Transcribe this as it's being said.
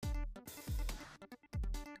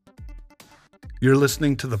You're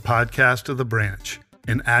listening to the podcast of The Branch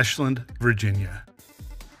in Ashland, Virginia.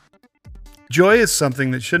 Joy is something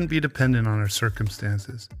that shouldn't be dependent on our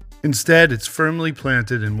circumstances. Instead, it's firmly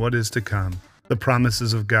planted in what is to come, the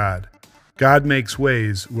promises of God. God makes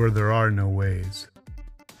ways where there are no ways.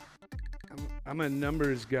 I'm a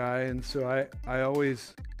numbers guy, and so I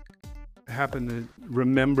always happen to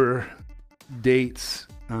remember dates,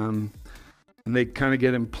 and they kind of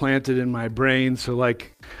get implanted in my brain. So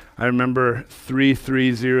like, I remember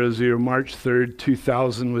 3300, March 3rd,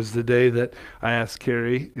 2000 was the day that I asked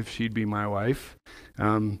Carrie if she'd be my wife.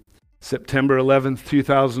 September 11th,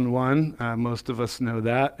 2001, most of us know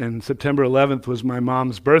that. And September 11th was my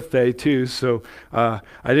mom's birthday too, so I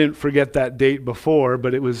didn't forget that date before,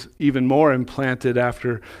 but it was even more implanted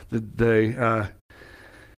after the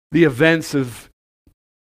events of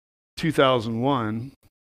 2001.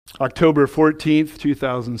 October 14th,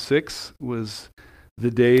 2006 was the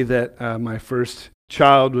day that my first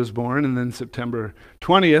child was born, and then September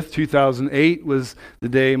 20th, 2008 was the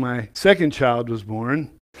day my second child was born.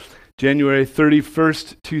 January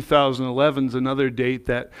 31st, 2011 is another date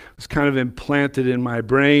that was kind of implanted in my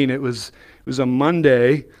brain. It was a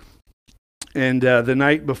Monday, and the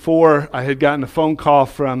night before I had gotten a phone call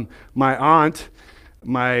from my aunt,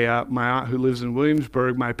 my aunt who lives in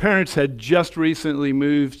Williamsburg. My parents had just recently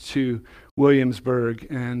moved to Williamsburg,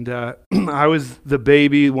 and I was the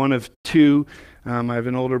baby, one of two. I have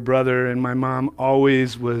an older brother, and my mom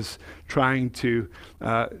always was trying to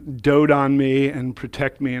dote on me and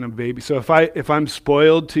protect me and a baby. So if I'm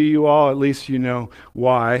spoiled to you all, at least you know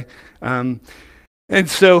why. And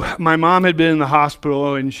so my mom had been in the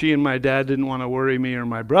hospital, and she and my dad didn't want to worry me or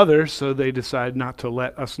my brother, so they decided not to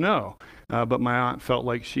let us know. But my aunt felt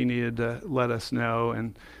like she needed to let us know,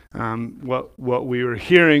 and what we were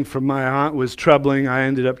hearing from my aunt was troubling. I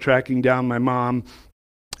ended up tracking down my mom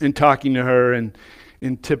and talking to her, and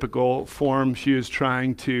in typical form, she was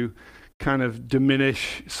trying to kind of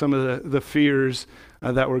diminish some of the fears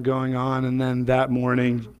that were going on. And then that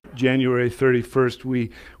morning, January 31st, we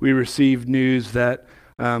received news that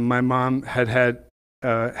my mom had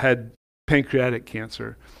pancreatic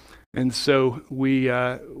cancer. And so we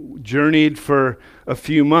journeyed for a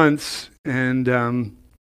few months, and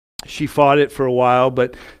she fought it for a while,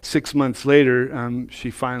 but 6 months later, she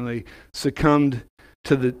finally succumbed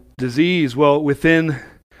to the disease. Well, within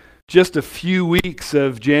just a few weeks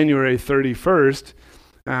of January 31st,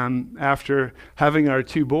 after having our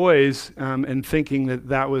two boys and thinking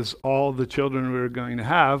that was all the children we were going to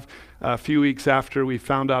have, a few weeks after we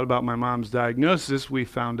found out about my mom's diagnosis, we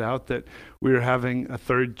found out that we were having a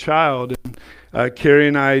third child. And Carrie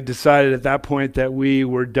and I decided at that point that we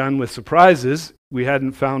were done with surprises. We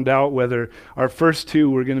hadn't found out whether our first two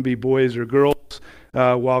were going to be boys or girls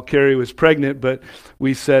while Carrie was pregnant, but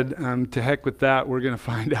we said, to heck with that, we're going to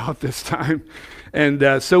find out this time.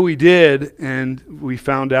 And so we did, and we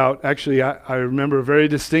found out. Actually, I remember very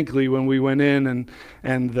distinctly when we went in,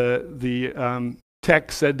 and the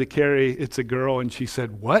tech said to Carrie, "It's a girl," and she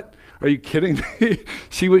said, "What? Are you kidding me?"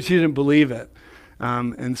 She didn't believe it.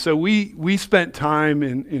 And so we spent time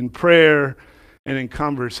in prayer and in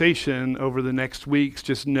conversation over the next weeks,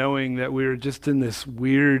 just knowing that we were just in this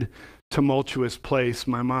weird, tumultuous place.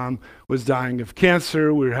 My mom was dying of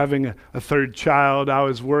cancer. We were having a third child. I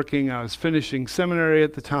was working. I was finishing seminary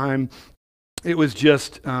at the time. It was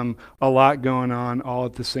just a lot going on all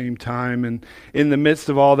at the same time. And in the midst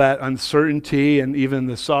of all that uncertainty and even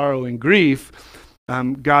the sorrow and grief,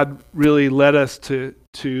 God really led us to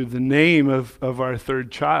the name of our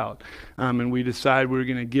third child. And we decided we were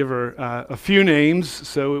going to give her a few names,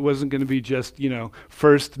 so it wasn't going to be just,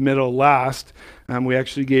 first, middle, last. We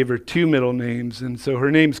actually gave her two middle names. And so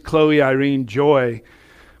her name's Chloe Irene Joy,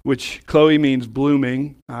 which Chloe means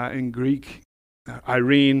blooming in Greek.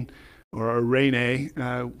 Irene, or Irene,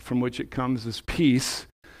 from which it comes is peace.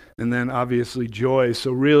 And then obviously joy.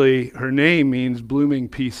 So really, her name means blooming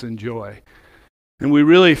peace and joy. And we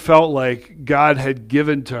really felt like God had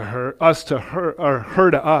given her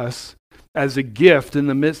to us as a gift in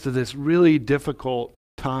the midst of this really difficult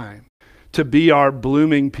time to be our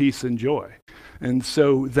blooming peace and joy. And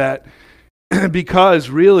so that,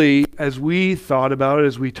 because really, as we thought about it,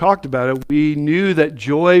 as we talked about it, we knew that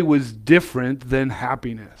joy was different than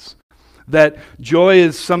happiness. That joy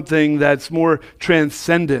is something that's more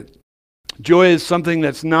transcendent. Joy is something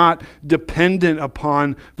that's not dependent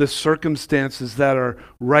upon the circumstances that are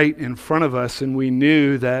right in front of us. And we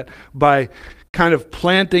knew that by kind of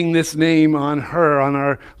planting this name on her, on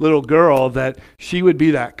our little girl, that she would be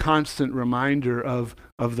that constant reminder of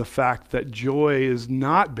of the fact that joy is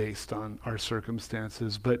not based on our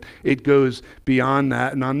circumstances, but it goes beyond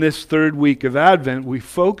that. And on this third week of Advent, we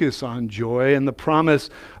focus on joy and the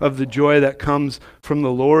promise of the joy that comes from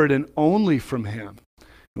the Lord and only from Him.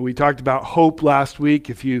 We talked about hope last week.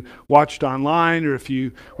 If you watched online or if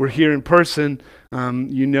you were here in person,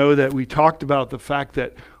 you know that we talked about the fact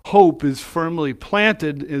that hope is firmly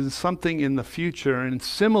planted in something in the future. And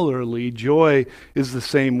similarly, joy is the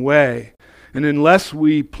same way. And unless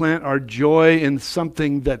we plant our joy in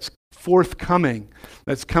something that's forthcoming,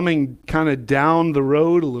 that's coming kind of down the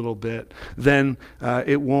road a little bit, then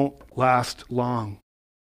it won't last long.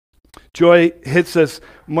 Joy hits us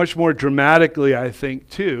much more dramatically, I think,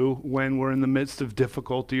 too, when we're in the midst of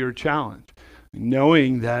difficulty or challenge.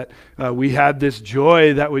 Knowing that we had this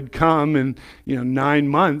joy that would come in 9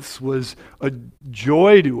 months was a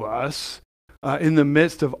joy to us in the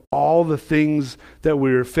midst of all the things that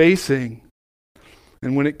we were facing.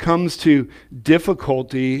 And when it comes to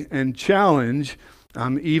difficulty and challenge,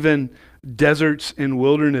 even deserts and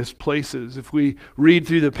wilderness places. If we read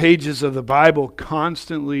through the pages of the Bible,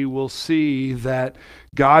 constantly we'll see that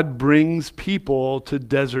God brings people to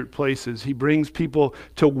desert places. He brings people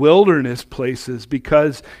to wilderness places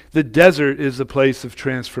because the desert is a place of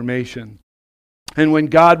transformation. And when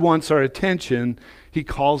God wants our attention, He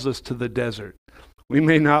calls us to the desert. We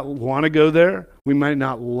may not want to go there. We might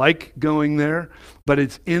not like going there, but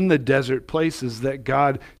it's in the desert places that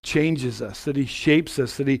God changes us, that He shapes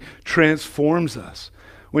us, that He transforms us.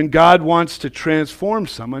 When God wants to transform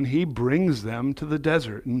someone, He brings them to the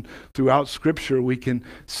desert. And throughout Scripture, we can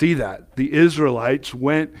see that. The Israelites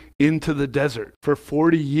went into the desert. For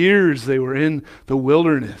 40 years, they were in the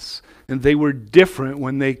wilderness, and they were different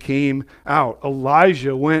when they came out.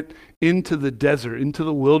 Elijah went into the desert, into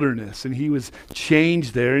the wilderness, and he was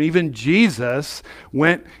changed there. And even Jesus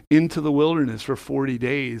went into the wilderness for 40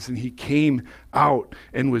 days, and He came out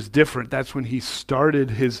and was different. That's when He started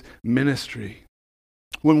His ministry.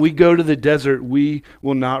 When we go to the desert, we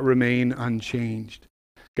will not remain unchanged.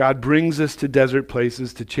 God brings us to desert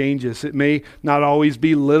places to change us. It may not always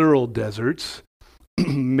be literal deserts,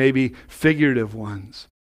 maybe figurative ones.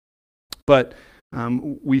 But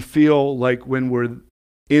we feel like when we're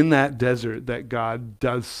in that desert that God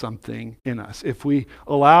does something in us if we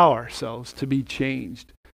allow ourselves to be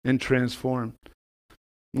changed and transformed.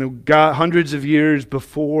 God, hundreds of years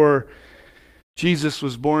before Jesus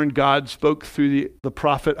was born, God spoke through the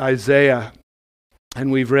prophet Isaiah.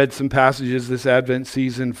 And we've read some passages this Advent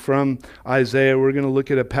season from Isaiah. We're going to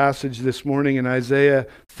look at a passage this morning in Isaiah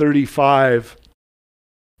 35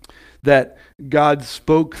 that God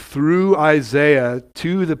spoke through Isaiah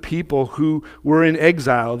to the people who were in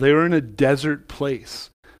exile. They were in a desert place.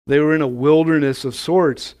 They were in a wilderness of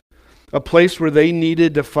sorts, a place where they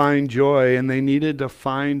needed to find joy, and they needed to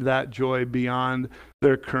find that joy beyond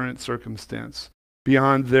their current circumstance,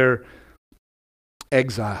 beyond their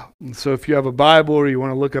exile. And so if you have a Bible or you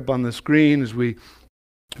want to look up on the screen as we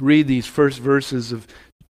read these first verses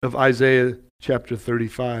of Isaiah chapter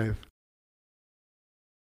 35.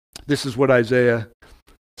 This is what Isaiah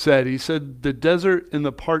said. He said, "The desert and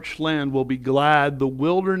the parched land will be glad. The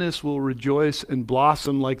wilderness will rejoice and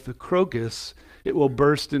blossom like the crocus. It will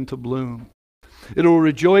burst into bloom. It will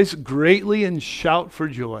rejoice greatly and shout for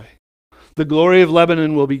joy. The glory of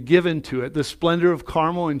Lebanon will be given to it. The splendor of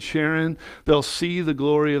Carmel and Sharon, they'll see the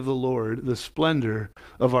glory of the Lord, the splendor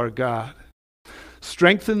of our God.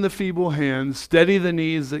 Strengthen the feeble hands, steady the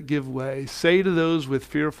knees that give way. Say to those with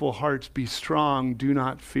fearful hearts, be strong, do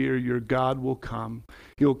not fear, your God will come.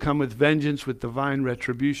 He will come with vengeance, with divine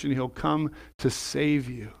retribution. He'll come to save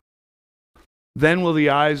you. Then will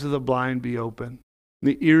the eyes of the blind be open,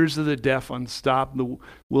 the ears of the deaf unstopped. Will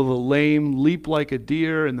the lame leap like a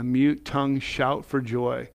deer, and the mute tongue shout for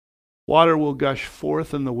joy? Water will gush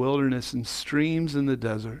forth in the wilderness and streams in the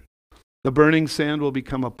desert. The burning sand will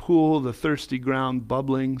become a pool, the thirsty ground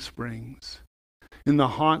bubbling springs. In the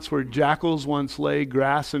haunts where jackals once lay,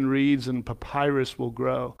 grass and reeds and papyrus will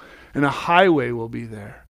grow, and a highway will be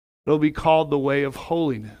there. It'll be called the way of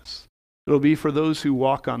holiness. It'll be for those who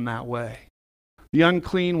walk on that way. The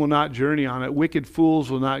unclean will not journey on it. Wicked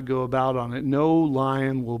fools will not go about on it. No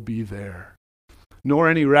lion will be there, nor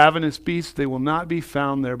any ravenous beast. They will not be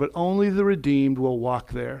found there, but only the redeemed will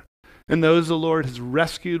walk there. And those the Lord has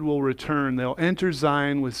rescued will return. They'll enter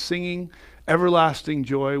Zion with singing. Everlasting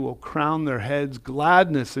joy will crown their heads.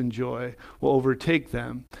 Gladness and joy will overtake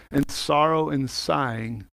them, and sorrow and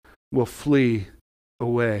sighing will flee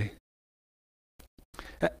away."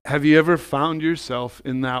 Have you ever found yourself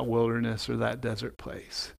in that wilderness or that desert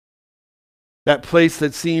place? That place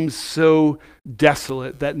that seems so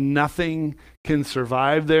desolate that nothing can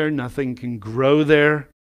survive there, nothing can grow there.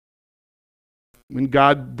 When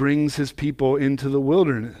God brings his people into the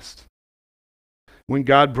wilderness, when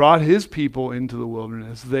God brought his people into the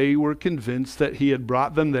wilderness, they were convinced that he had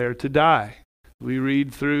brought them there to die. We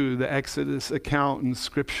read through the Exodus account in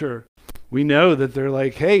Scripture. We know that they're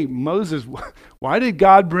like, hey, Moses, why did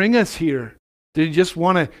God bring us here? Did he just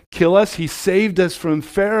want to kill us? He saved us from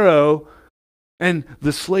Pharaoh and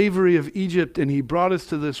the slavery of Egypt, and he brought us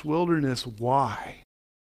to this wilderness. Why?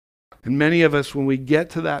 And many of us, when we get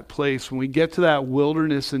to that place, when we get to that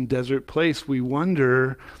wilderness and desert place, we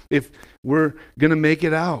wonder if we're going to make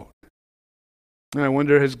it out. And I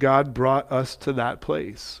wonder, has God brought us to that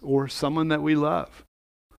place, or someone that we love?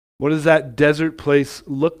 What does that desert place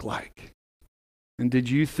look like? And did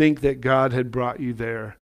you think that God had brought you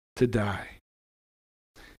there to die?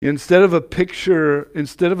 Instead of a picture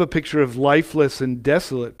of lifeless and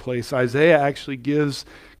desolate place, Isaiah actually gives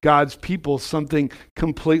God's people something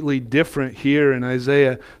completely different here in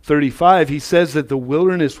Isaiah 35. He says that the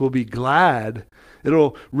wilderness will be glad.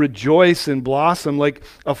 It'll rejoice and blossom like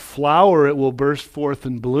a flower. It will burst forth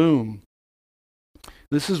and bloom.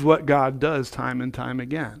 This is what God does time and time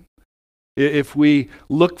again. If we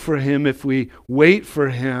look for him, if we wait for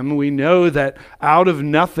him, we know that out of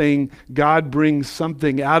nothing, God brings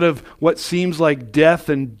something. Out of what seems like death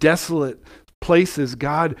and desolate places,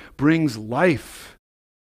 God brings life,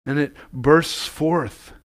 and it bursts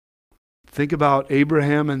forth. Think about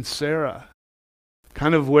Abraham and Sarah,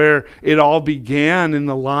 kind of where it all began in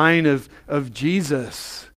the line of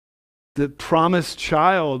Jesus. The promised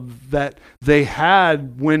child that they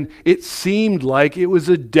had when it seemed like it was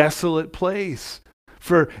a desolate place.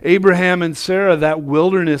 For Abraham and Sarah, that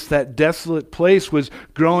wilderness, that desolate place was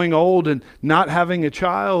growing old and not having a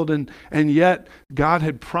child, and yet God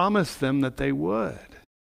had promised them that they would.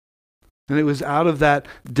 And it was out of that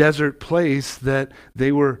desert place that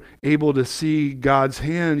they were able to see God's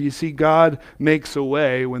hand. You see, God makes a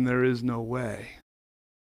way when there is no way.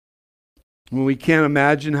 When we can't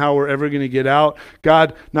imagine how we're ever going to get out,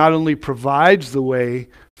 God not only provides the way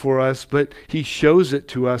for us, but he shows it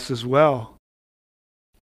to us as well.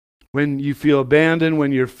 When you feel abandoned,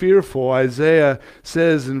 when you're fearful, Isaiah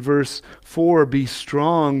says in verse 4, "Be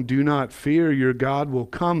strong, do not fear, your God will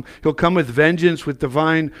come. He'll come with vengeance, with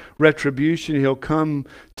divine retribution. He'll come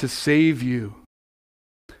to save you."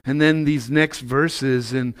 And then these next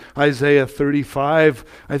verses in Isaiah 35,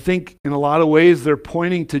 I think in a lot of ways they're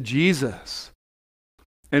pointing to Jesus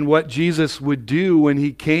and what Jesus would do when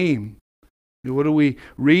he came. And what do we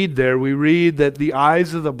read there? We read that the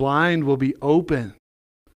eyes of the blind will be open,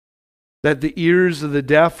 that the ears of the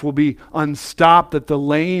deaf will be unstopped, that the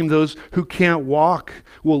lame, those who can't walk,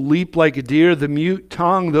 will leap like a deer, the mute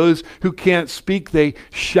tongue, those who can't speak, they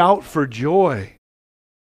shout for joy.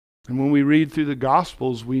 And when we read through the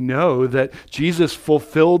Gospels, we know that Jesus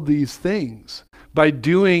fulfilled these things by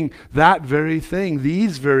doing that very thing,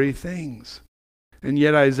 these very things. And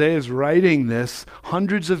yet Isaiah is writing this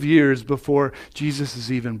hundreds of years before Jesus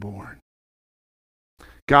is even born.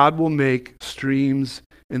 God will make streams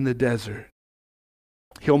in the desert.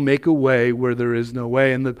 He'll make a way where there is no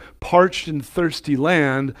way. In the parched and thirsty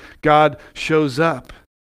land, God shows up.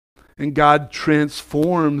 And God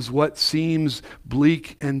transforms what seems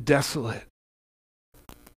bleak and desolate.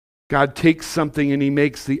 God takes something and he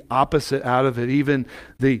makes the opposite out of it. Even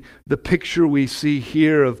the picture we see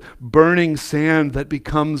here of burning sand that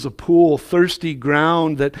becomes a pool, thirsty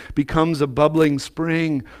ground that becomes a bubbling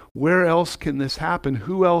spring. Where else can this happen?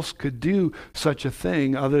 Who else could do such a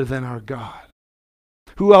thing other than our God?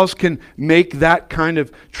 Who else can make that kind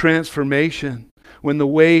of transformation? When the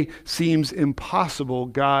way seems impossible,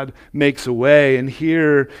 God makes a way. And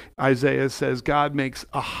here Isaiah says God makes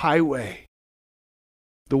a highway,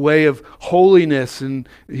 the way of holiness. And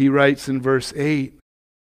he writes in verse 8,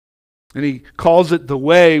 and he calls it the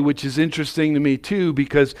way, which is interesting to me too,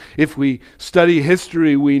 because if we study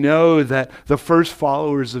history, we know that the first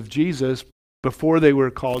followers of Jesus, before they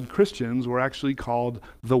were called Christians, were actually called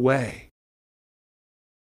the way.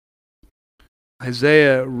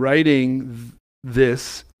 Isaiah writing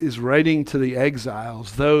this is writing to the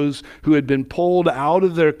exiles, those who had been pulled out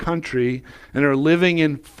of their country and are living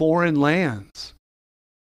in foreign lands.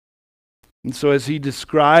 And so as he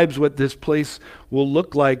describes what this place will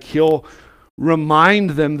look like, he'll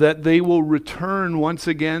remind them that they will return once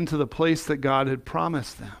again to the place that God had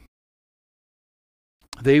promised them.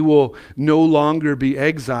 They will no longer be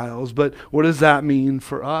exiles, but what does that mean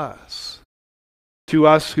for us? To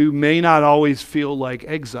us who may not always feel like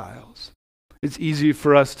exiles. It's easy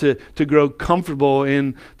for us to grow comfortable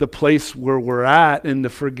in the place where we're at and to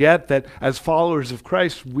forget that as followers of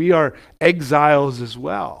Christ, we are exiles as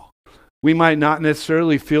well. We might not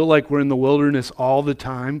necessarily feel like we're in the wilderness all the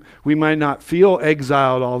time. We might not feel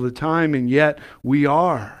exiled all the time, and yet we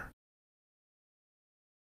are.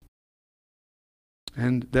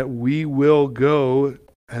 And that we will go,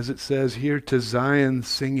 as it says here, to Zion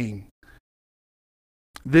singing.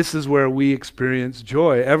 This is where we experience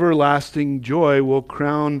joy. Everlasting joy will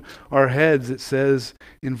crown our heads, it says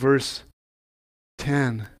in verse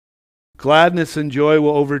 10. Gladness and joy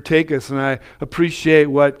will overtake us. And I appreciate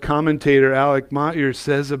what commentator Alec Motyer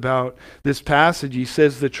says about this passage. He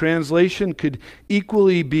says the translation could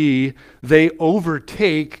equally be, they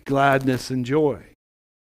overtake gladness and joy.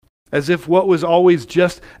 As if what was always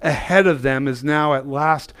just ahead of them is now at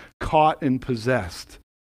last caught and possessed.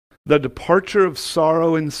 The departure of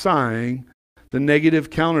sorrow and sighing, the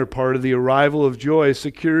negative counterpart of the arrival of joy,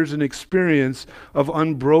 secures an experience of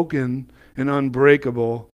unbroken and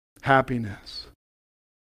unbreakable happiness.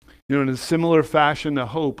 You know, in a similar fashion to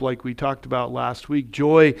hope, like we talked about last week,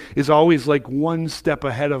 joy is always like one step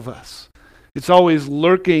ahead of us. It's always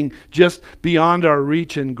lurking just beyond our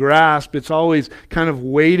reach and grasp. It's always kind of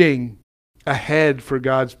waiting ahead for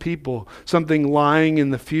God's people, something lying in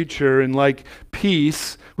the future. And like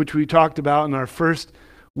peace, which we talked about in our first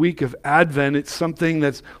week of Advent, it's something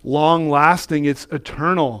that's long-lasting. It's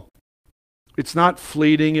eternal. It's not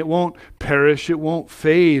fleeting. It won't perish. It won't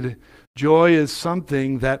fade. Joy is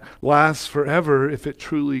something that lasts forever if it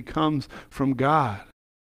truly comes from God.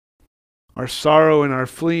 Our sorrow and our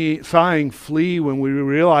sighing flee when we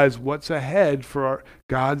realize what's ahead for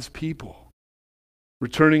God's people.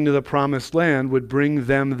 Returning to the promised land would bring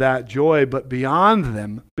them that joy, but beyond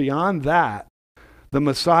that, the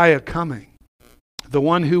Messiah coming, the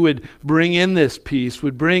one who would bring in this peace,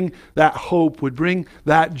 would bring that hope, would bring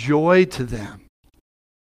that joy to them.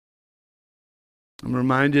 I'm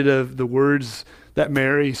reminded of the words that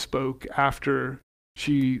Mary spoke after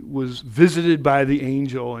she was visited by the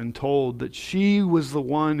angel and told that she was the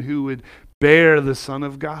one who would bear the Son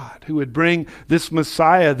of God, who would bring this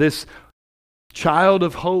Messiah, this child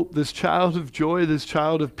of hope, this child of joy, this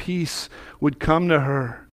child of peace would come to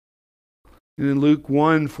her. And in Luke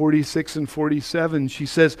 1:46 and 47, she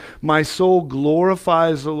says, "My soul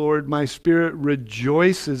glorifies the Lord, my spirit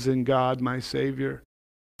rejoices in God, my Savior,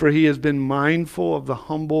 for he has been mindful of the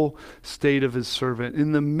humble state of his servant."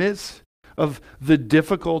 In the midst of the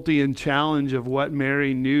difficulty and challenge of what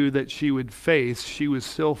Mary knew that she would face, she was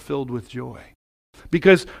still filled with joy.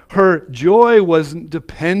 Because her joy wasn't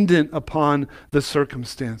dependent upon the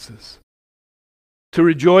circumstances. To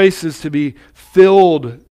rejoice is to be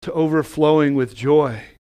filled to overflowing with joy.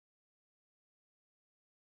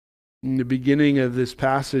 In the beginning of this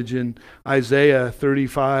passage in Isaiah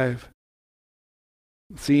 35,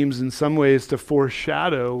 seems in some ways to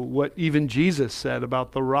foreshadow what even Jesus said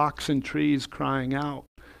about the rocks and trees crying out.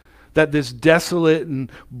 That this desolate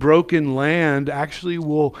and broken land actually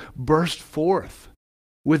will burst forth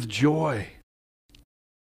with joy.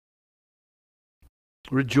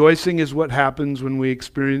 Rejoicing is what happens when we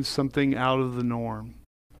experience something out of the norm.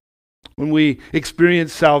 When we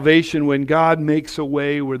experience salvation, when God makes a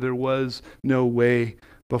way where there was no way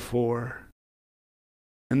before.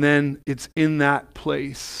 And then it's in that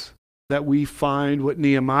place that we find what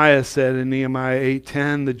Nehemiah said in Nehemiah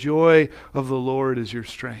 8:10, the joy of the Lord is your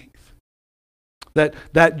strength.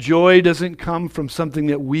 That joy doesn't come from something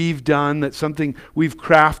that we've done, that's something we've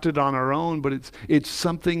crafted on our own, but it's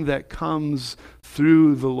something that comes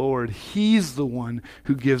through the Lord. He's the one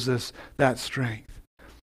who gives us that strength.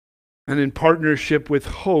 And in partnership with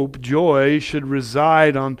hope, joy should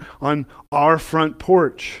reside on our front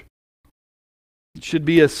porch. It should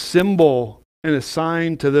be a symbol and a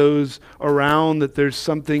sign to those around that there's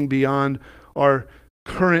something beyond our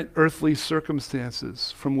current earthly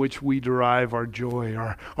circumstances from which we derive our joy,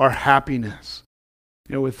 our happiness.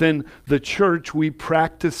 You know, within the church, we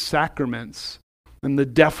practice sacraments. And the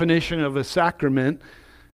definition of a sacrament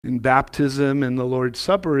in baptism and the Lord's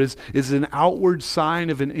Supper is an outward sign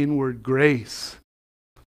of an inward grace.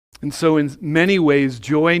 And so in many ways,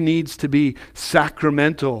 joy needs to be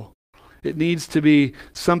sacramental. It needs to be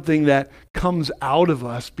something that comes out of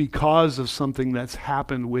us because of something that's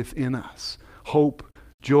happened within us. Hope,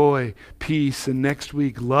 joy, peace, and next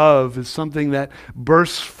week love is something that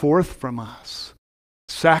bursts forth from us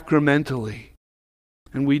sacramentally.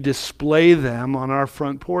 And we display them on our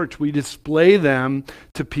front porch. We display them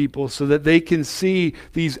to people so that they can see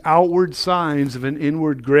these outward signs of an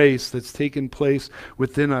inward grace that's taken place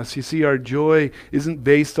within us. You see, our joy isn't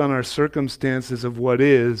based on our circumstances of what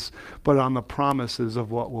is, but on the promises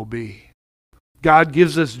of what will be. God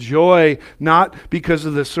gives us joy not because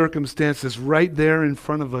of the circumstances right there in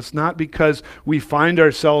front of us, not because we find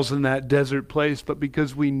ourselves in that desert place, but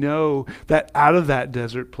because we know that out of that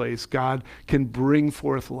desert place, God can bring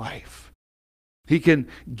forth life. He can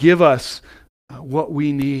give us what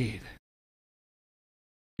we need.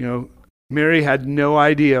 You know, Mary had no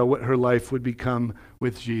idea what her life would become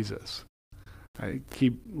with Jesus. I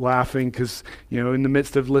keep laughing because, in the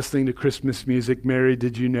midst of listening to Christmas music, Mary,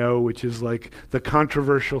 Did You Know, which is like the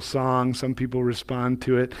controversial song. Some people respond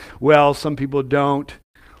to it well, some people don't.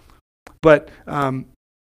 But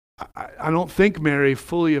I don't think Mary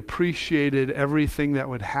fully appreciated everything that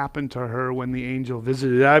would happen to her when the angel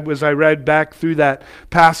visited. As I read back through that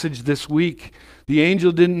passage this week, the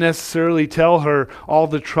angel didn't necessarily tell her all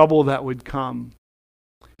the trouble that would come.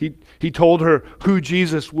 He told her who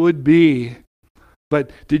Jesus would be.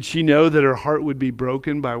 But did she know that her heart would be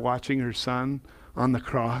broken by watching her son on the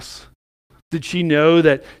cross? Did she know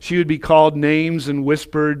that she would be called names and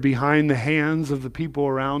whispered behind the hands of the people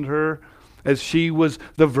around her as she was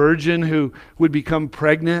the virgin who would become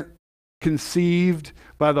pregnant, conceived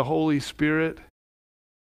by the Holy Spirit?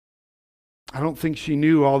 I don't think she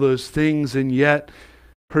knew all those things, and yet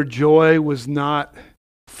her joy was not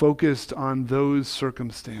focused on those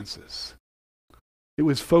circumstances. It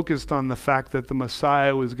was focused on the fact that the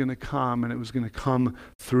Messiah was going to come, and it was going to come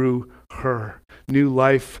through her. New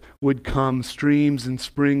life would come, streams and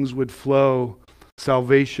springs would flow,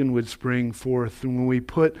 salvation would spring forth. And when we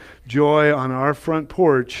put joy on our front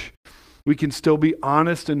porch, we can still be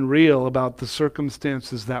honest and real about the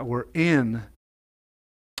circumstances that we're in.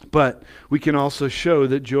 But we can also show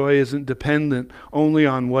that joy isn't dependent only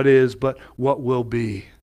on what is, but what will be.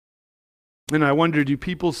 And I wonder, do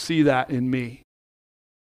people see that in me?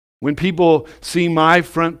 When people see my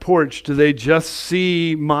front porch, do they just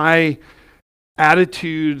see my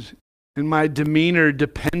attitude and my demeanor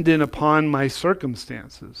dependent upon my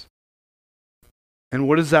circumstances? And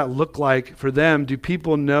what does that look like for them? Do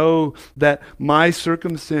people know that my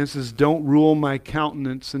circumstances don't rule my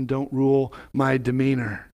countenance and don't rule my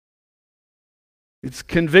demeanor? It's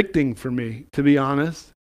convicting for me, to be honest.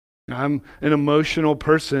 I'm an emotional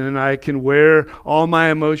person, and I can wear all my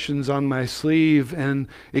emotions on my sleeve, and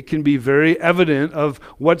it can be very evident of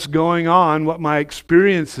what's going on, what my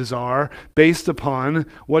experiences are, based upon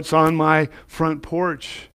what's on my front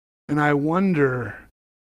porch. And I wonder,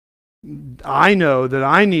 I know that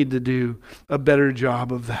I need to do a better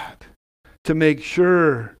job of that, to make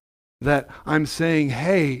sure that I'm saying,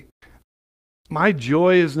 hey, my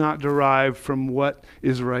joy is not derived from what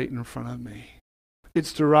is right in front of me.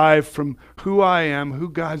 It's derived from who I am, who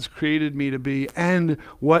God's created me to be, and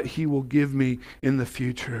what He will give me in the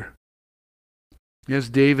future. As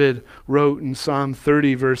David wrote in Psalm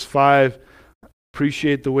 30, verse 5,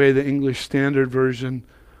 appreciate the way the English Standard Version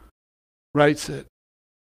writes it.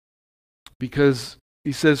 Because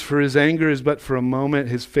he says, for his anger is but for a moment,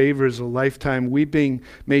 his favor is a lifetime. Weeping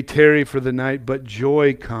may tarry for the night, but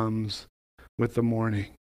joy comes with the morning.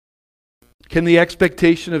 Can the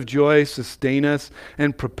expectation of joy sustain us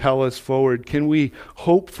and propel us forward? Can we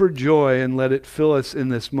hope for joy and let it fill us in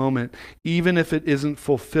this moment, even if it isn't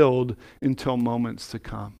fulfilled until moments to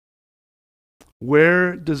come?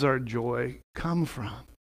 Where does our joy come from?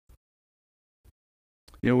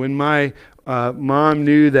 When my mom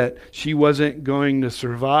knew that she wasn't going to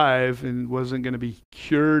survive and wasn't going to be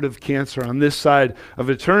cured of cancer on this side of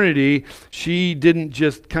eternity, she didn't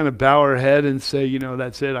just kind of bow her head and say,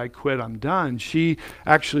 that's it, I quit, I'm done. She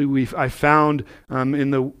actually, I found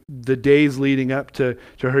in the days leading up to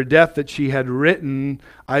her death that she had written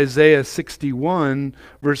Isaiah 61,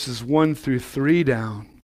 verses 1 through 3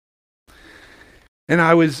 down. And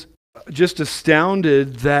I was just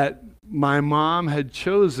astounded that my mom had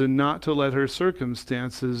chosen not to let her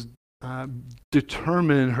circumstances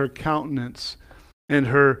determine her countenance and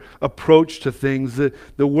her approach to things. The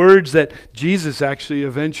words that Jesus actually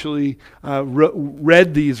eventually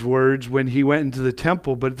read these words when he went into the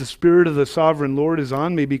temple. But the Spirit of the Sovereign Lord is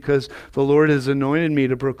on me because the Lord has anointed me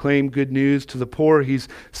to proclaim good news to the poor. He's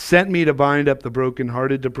sent me to bind up the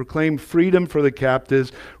brokenhearted, to proclaim freedom for the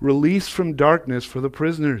captives, release from darkness for the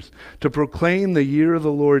prisoners, to proclaim the year of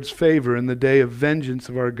the Lord's favor and the day of vengeance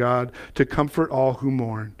of our God, to comfort all who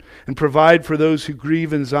mourn, and provide for those who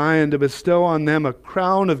grieve in Zion, to bestow on them a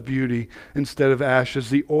crown of beauty instead of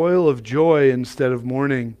ashes, the oil of joy instead of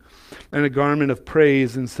mourning, and a garment of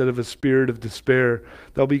praise instead of a spirit of despair.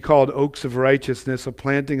 They'll be called oaks of righteousness, a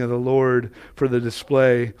planting of the Lord for the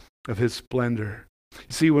display of his splendor.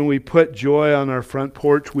 You see, when we put joy on our front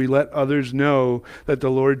porch, we let others know that the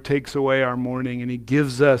Lord takes away our mourning and he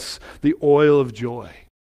gives us the oil of joy.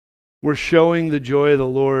 We're showing the joy of the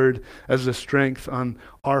Lord as a strength on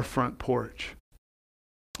our front porch.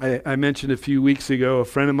 I mentioned a few weeks ago a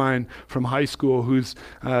friend of mine from high school whose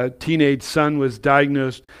teenage son was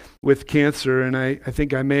diagnosed with cancer, and I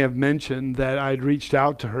think I may have mentioned that I'd reached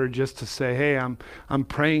out to her just to say, hey, I'm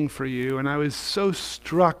praying for you. And I was so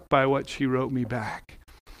struck by what she wrote me back.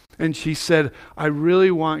 And she said, I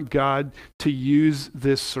really want God to use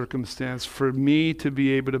this circumstance for me to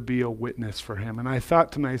be able to be a witness for him. And I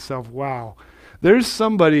thought to myself, wow, there's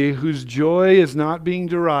somebody whose joy is not being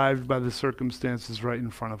derived by the circumstances right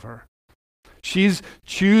in front of her. She's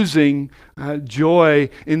choosing joy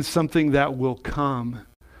in something that will come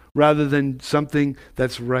rather than something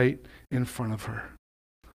that's right in front of her.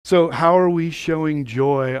 So how are we showing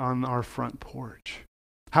joy on our front porch?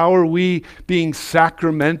 How are we being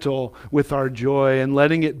sacramental with our joy and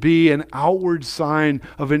letting it be an outward sign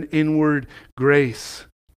of an inward grace?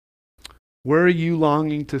 Where are you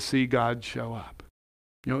longing to see God show up?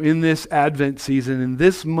 You know, in this Advent season, in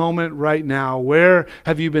this moment right now, where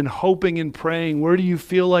have you been hoping and praying? Where do you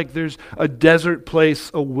feel like there's a desert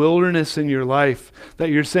place, a wilderness in your life that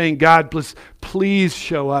you're saying, God, please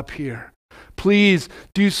show up here. Please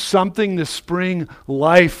do something to spring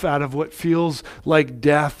life out of what feels like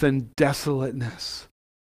death and desolateness.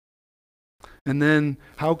 And then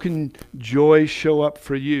how can joy show up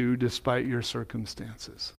for you despite your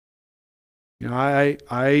circumstances? You know,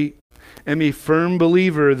 I am a firm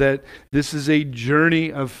believer that this is a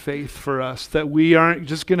journey of faith for us, that we aren't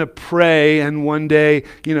just going to pray and one day,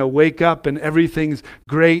 wake up and everything's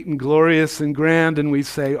great and glorious and grand and we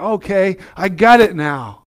say, okay, I got it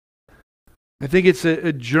now. I think it's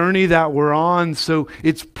a journey that we're on, so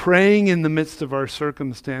it's praying in the midst of our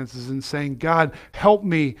circumstances and saying, God, help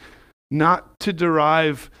me not to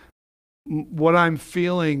derive what I'm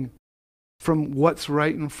feeling from what's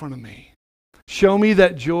right in front of me. Show me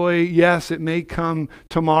that joy, yes, it may come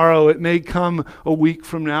tomorrow, it may come a week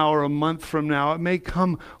from now or a month from now, it may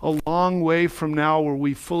come a long way from now where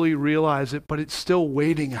we fully realize it, but it's still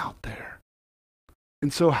waiting out there.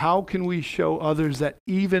 And so how can we show others that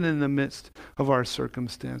even in the midst of our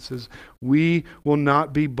circumstances, we will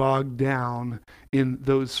not be bogged down in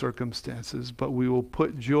those circumstances, but we will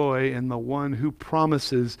put joy in the one who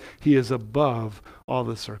promises he is above all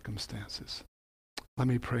the circumstances. Let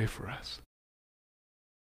me pray for us.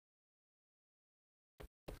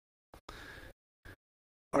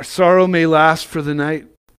 Our sorrow may last for the night,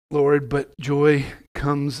 Lord, but joy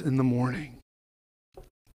comes in the morning.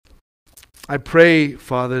 I pray,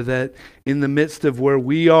 Father, that in the midst of where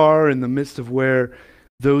we are, in the midst of where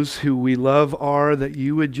those who we love are, that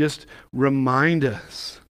you would just remind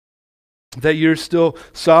us that you're still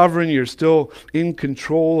sovereign, you're still in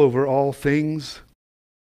control over all things.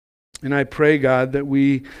 And I pray, God, that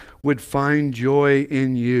we would find joy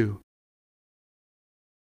in you.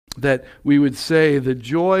 That we would say the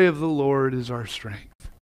joy of the Lord is our strength.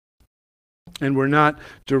 And we're not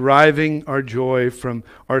deriving our joy from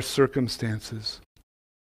our circumstances,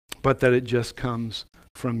 but that it just comes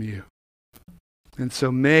from you. And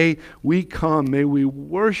so may we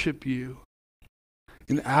worship you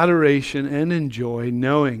in adoration and in joy,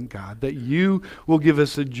 knowing, God, that you will give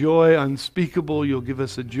us a joy unspeakable. You'll give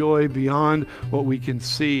us a joy beyond what we can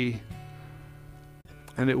see.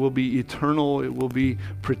 And it will be eternal, it will be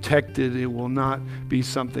protected, it will not be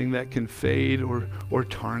something that can fade or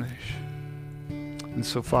tarnish. And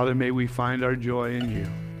so, Father, may we find our joy in you.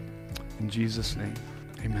 In Jesus' name,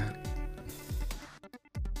 amen.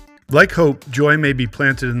 Like hope, joy may be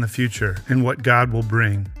planted in the future in what God will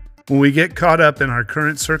bring. When we get caught up in our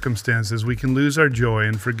current circumstances, we can lose our joy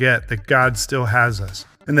and forget that God still has us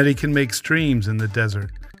and that he can make streams in the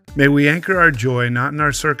desert. May we anchor our joy not in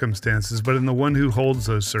our circumstances, but in the one who holds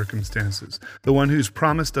those circumstances, the one who's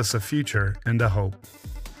promised us a future and a hope.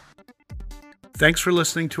 Thanks for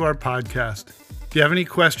listening to our podcast. If you have any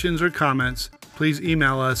questions or comments, please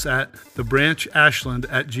email us at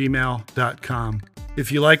thebranchashland@gmail.com.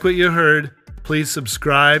 If you like what you heard, please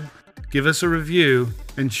subscribe, give us a review,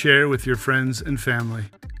 and share with your friends and family.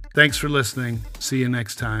 Thanks for listening. See you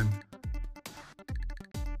next time.